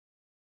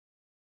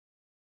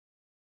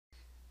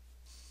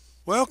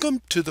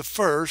Welcome to the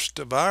first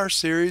of our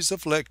series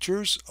of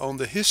lectures on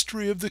the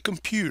history of the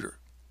computer.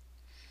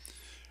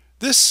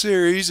 This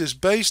series is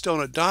based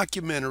on a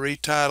documentary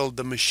titled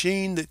The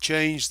Machine That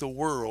Changed the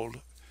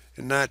World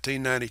in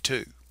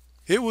 1992.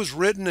 It was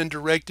written and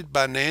directed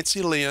by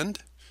Nancy Lind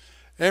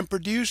and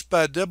produced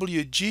by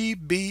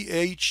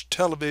WGBH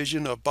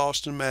Television of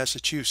Boston,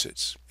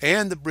 Massachusetts,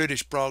 and the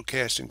British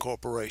Broadcasting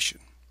Corporation.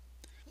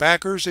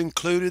 Backers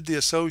included the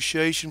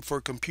Association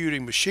for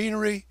Computing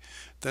Machinery,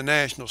 the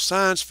National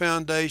Science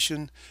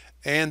Foundation,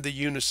 and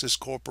the Unisys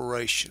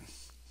Corporation.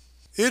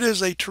 It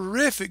is a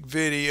terrific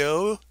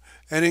video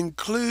and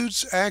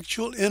includes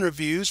actual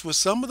interviews with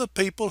some of the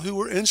people who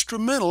were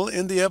instrumental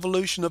in the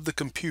evolution of the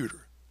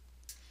computer.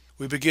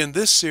 We begin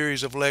this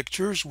series of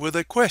lectures with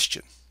a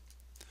question.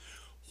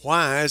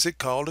 Why is it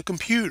called a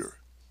computer?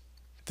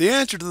 The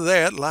answer to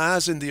that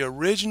lies in the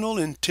original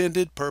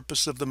intended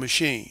purpose of the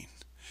machine.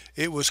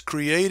 It was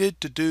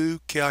created to do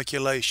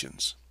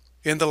calculations.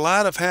 In the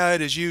light of how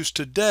it is used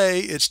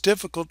today, it's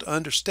difficult to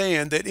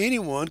understand that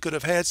anyone could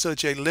have had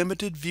such a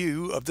limited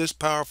view of this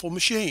powerful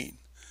machine.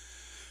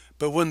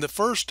 But when the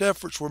first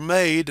efforts were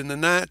made in the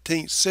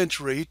 19th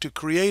century to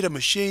create a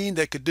machine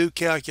that could do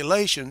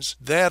calculations,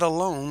 that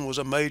alone was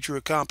a major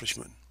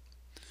accomplishment.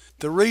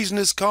 The reason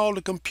it's called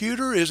a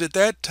computer is at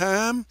that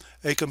time,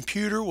 a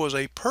computer was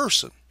a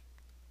person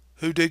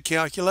who did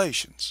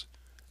calculations,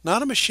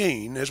 not a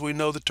machine as we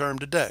know the term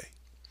today.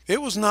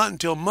 It was not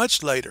until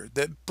much later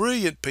that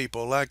brilliant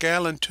people like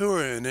Alan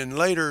Turing and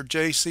later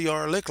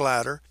J.C.R.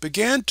 Licklider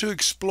began to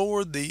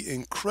explore the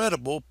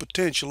incredible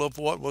potential of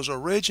what was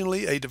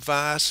originally a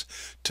device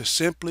to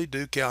simply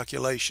do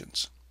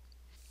calculations.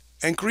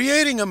 And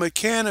creating a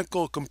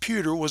mechanical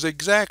computer was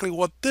exactly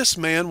what this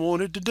man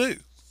wanted to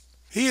do.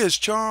 He is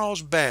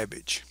Charles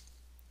Babbage.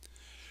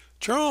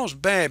 Charles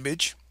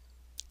Babbage,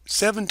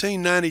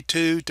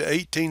 1792 to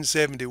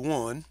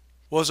 1871,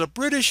 was a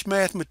British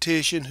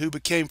mathematician who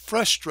became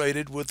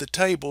frustrated with the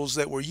tables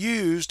that were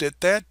used at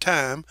that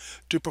time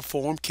to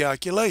perform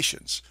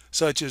calculations,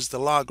 such as the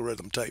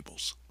logarithm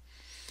tables.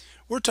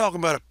 We're talking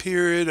about a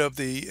period of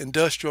the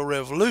Industrial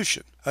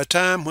Revolution, a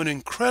time when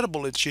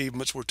incredible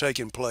achievements were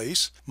taking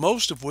place,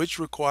 most of which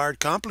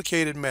required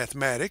complicated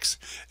mathematics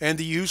and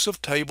the use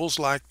of tables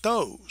like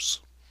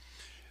those.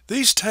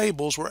 These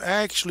tables were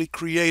actually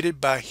created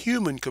by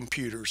human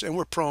computers and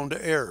were prone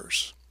to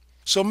errors.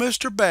 So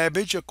Mr.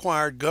 Babbage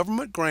acquired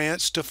government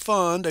grants to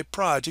fund a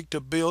project to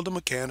build a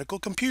mechanical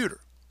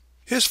computer.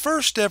 His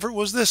first effort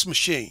was this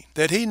machine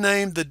that he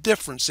named the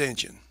Difference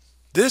Engine.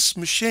 This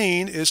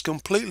machine is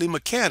completely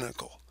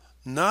mechanical,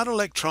 not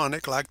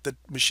electronic like the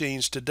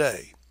machines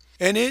today,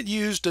 and it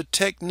used a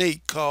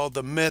technique called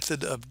the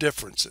method of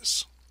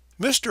differences.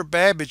 Mr.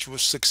 Babbage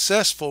was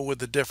successful with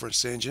the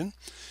Difference Engine,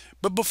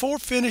 but before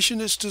finishing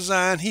its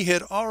design he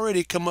had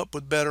already come up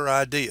with better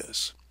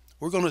ideas.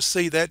 We're going to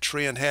see that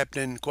trend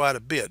happening quite a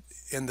bit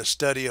in the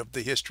study of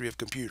the history of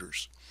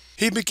computers.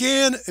 He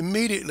began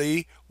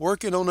immediately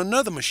working on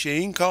another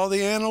machine called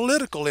the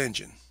Analytical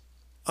Engine.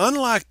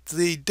 Unlike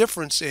the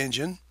Difference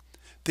Engine,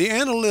 the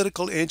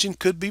Analytical Engine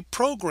could be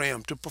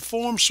programmed to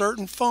perform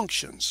certain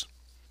functions.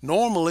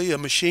 Normally, a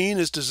machine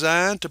is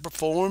designed to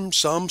perform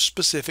some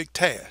specific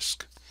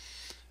task.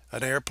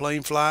 An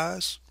airplane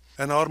flies.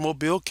 An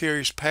automobile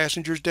carries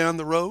passengers down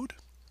the road.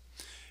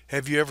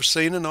 Have you ever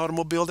seen an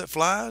automobile that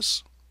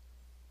flies?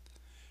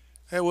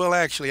 Well,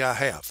 actually I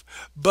have.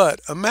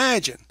 But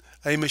imagine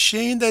a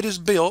machine that is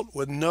built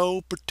with no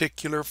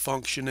particular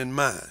function in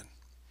mind.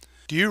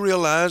 Do you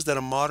realize that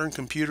a modern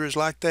computer is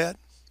like that?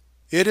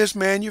 It is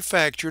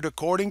manufactured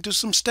according to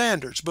some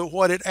standards, but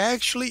what it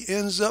actually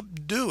ends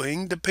up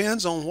doing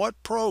depends on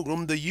what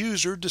program the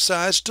user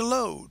decides to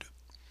load.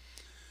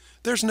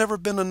 There's never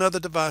been another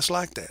device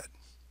like that.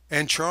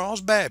 And Charles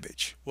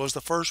Babbage was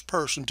the first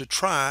person to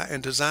try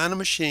and design a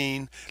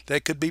machine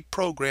that could be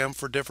programmed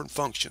for different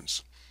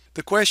functions.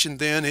 The question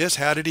then is,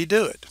 how did he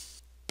do it?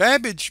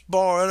 Babbage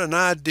borrowed an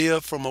idea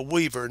from a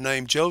weaver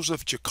named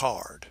Joseph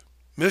Jacquard.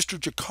 Mr.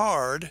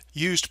 Jacquard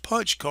used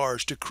punch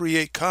cards to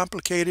create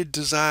complicated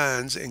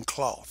designs in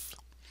cloth.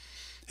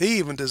 He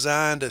even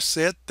designed a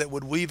set that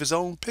would weave his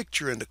own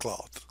picture into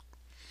cloth.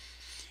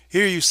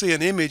 Here you see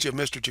an image of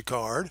Mr.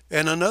 Jacquard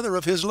and another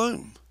of his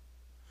loom.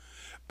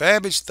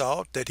 Babbage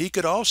thought that he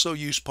could also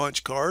use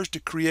punch cards to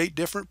create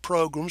different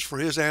programs for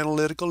his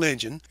analytical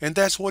engine, and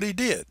that's what he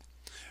did,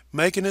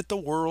 making it the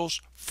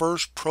world's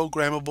first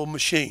programmable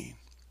machine.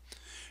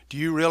 Do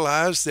you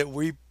realize that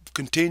we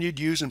continued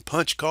using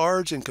punch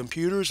cards in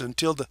computers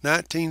until the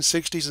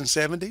 1960s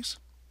and 70s?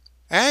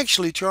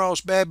 Actually,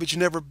 Charles Babbage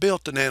never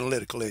built an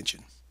analytical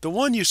engine. The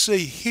one you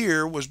see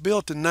here was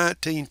built in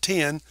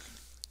 1910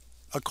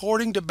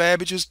 according to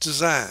Babbage's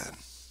design.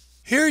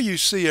 Here you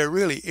see a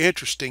really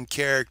interesting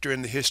character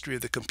in the history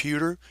of the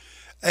computer,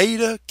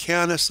 Ada,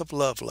 Countess of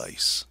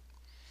Lovelace.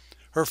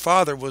 Her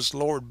father was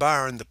Lord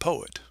Byron the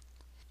poet.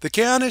 The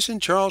Countess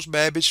and Charles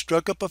Babbage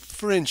struck up a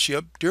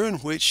friendship during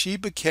which she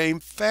became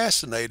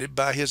fascinated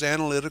by his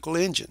analytical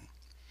engine.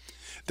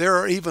 There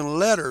are even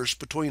letters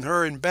between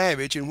her and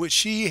Babbage in which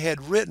she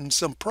had written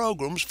some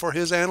programs for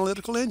his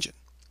analytical engine.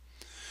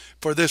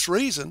 For this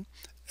reason,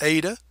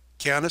 Ada,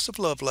 Countess of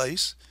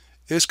Lovelace,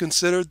 is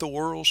considered the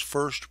world's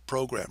first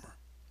programmer.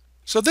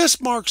 So this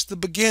marks the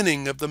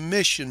beginning of the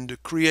mission to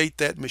create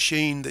that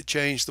machine that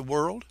changed the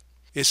world.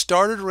 It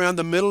started around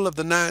the middle of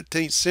the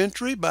 19th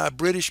century by a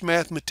British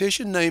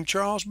mathematician named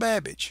Charles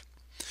Babbage,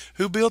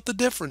 who built the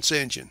difference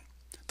engine,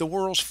 the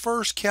world's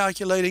first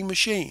calculating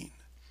machine.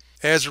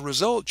 As a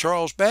result,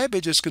 Charles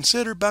Babbage is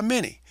considered by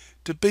many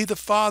to be the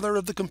father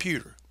of the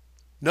computer.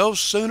 No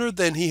sooner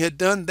than he had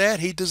done that,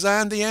 he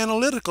designed the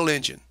Analytical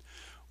Engine,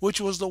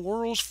 which was the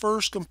world's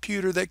first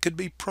computer that could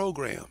be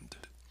programmed.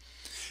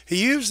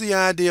 He used the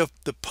idea of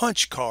the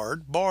punch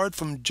card borrowed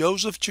from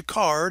Joseph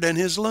Jacquard and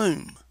his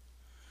loom.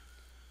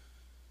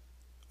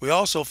 We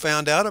also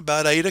found out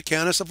about Ada,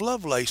 Countess of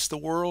Lovelace, the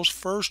world's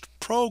first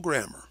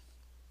programmer.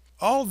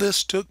 All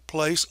this took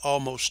place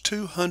almost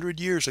 200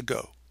 years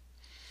ago.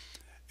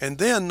 And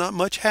then not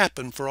much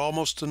happened for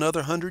almost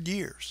another 100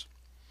 years.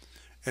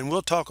 And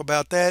we'll talk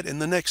about that in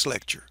the next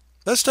lecture.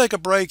 Let's take a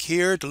break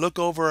here to look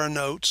over our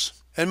notes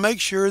and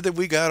make sure that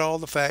we got all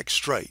the facts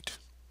straight.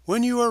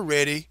 When you are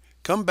ready,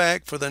 come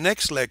back for the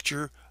next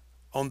lecture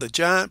on the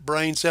Giant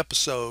Brains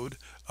episode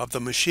of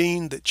the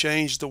Machine That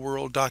Changed the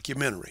World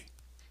documentary.